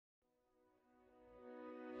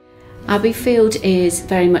Abbeyfield is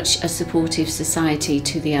very much a supportive society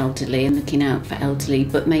to the elderly and looking out for elderly,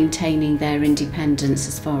 but maintaining their independence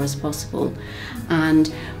as far as possible.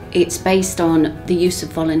 And it's based on the use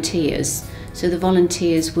of volunteers. So the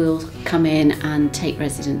volunteers will come in and take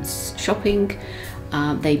residents shopping.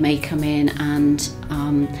 They may come in and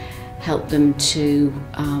help them to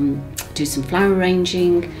do some flower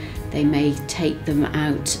arranging. They may take them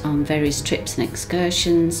out on various trips and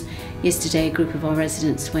excursions. Yesterday, a group of our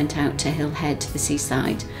residents went out to Hill Head, to the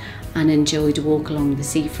seaside, and enjoyed a walk along the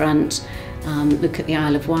seafront, look at the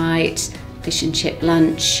Isle of Wight, fish and chip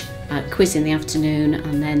lunch, quiz in the afternoon,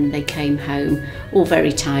 and then they came home all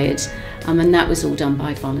very tired, and that was all done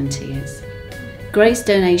by volunteers. Graze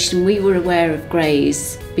donation, we were aware of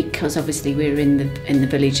Graze because obviously we're in the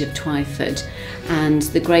village of Twyford, and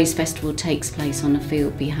the Graze festival takes place on a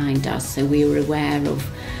field behind us, so we were aware of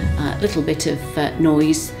a little bit of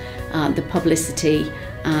noise, the publicity,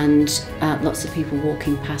 and lots of people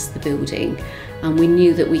walking past the building, and we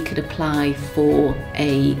knew that we could apply for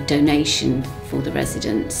a donation for the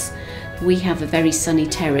residents. We have a very sunny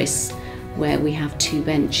terrace where we have 2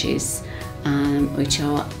 benches which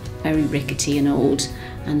are very rickety and old,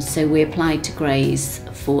 and so we applied to Graze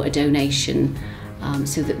for a donation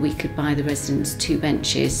so that we could buy the residents 2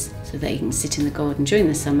 benches so they can sit in the garden during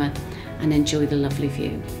the summer and enjoy the lovely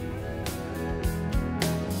view.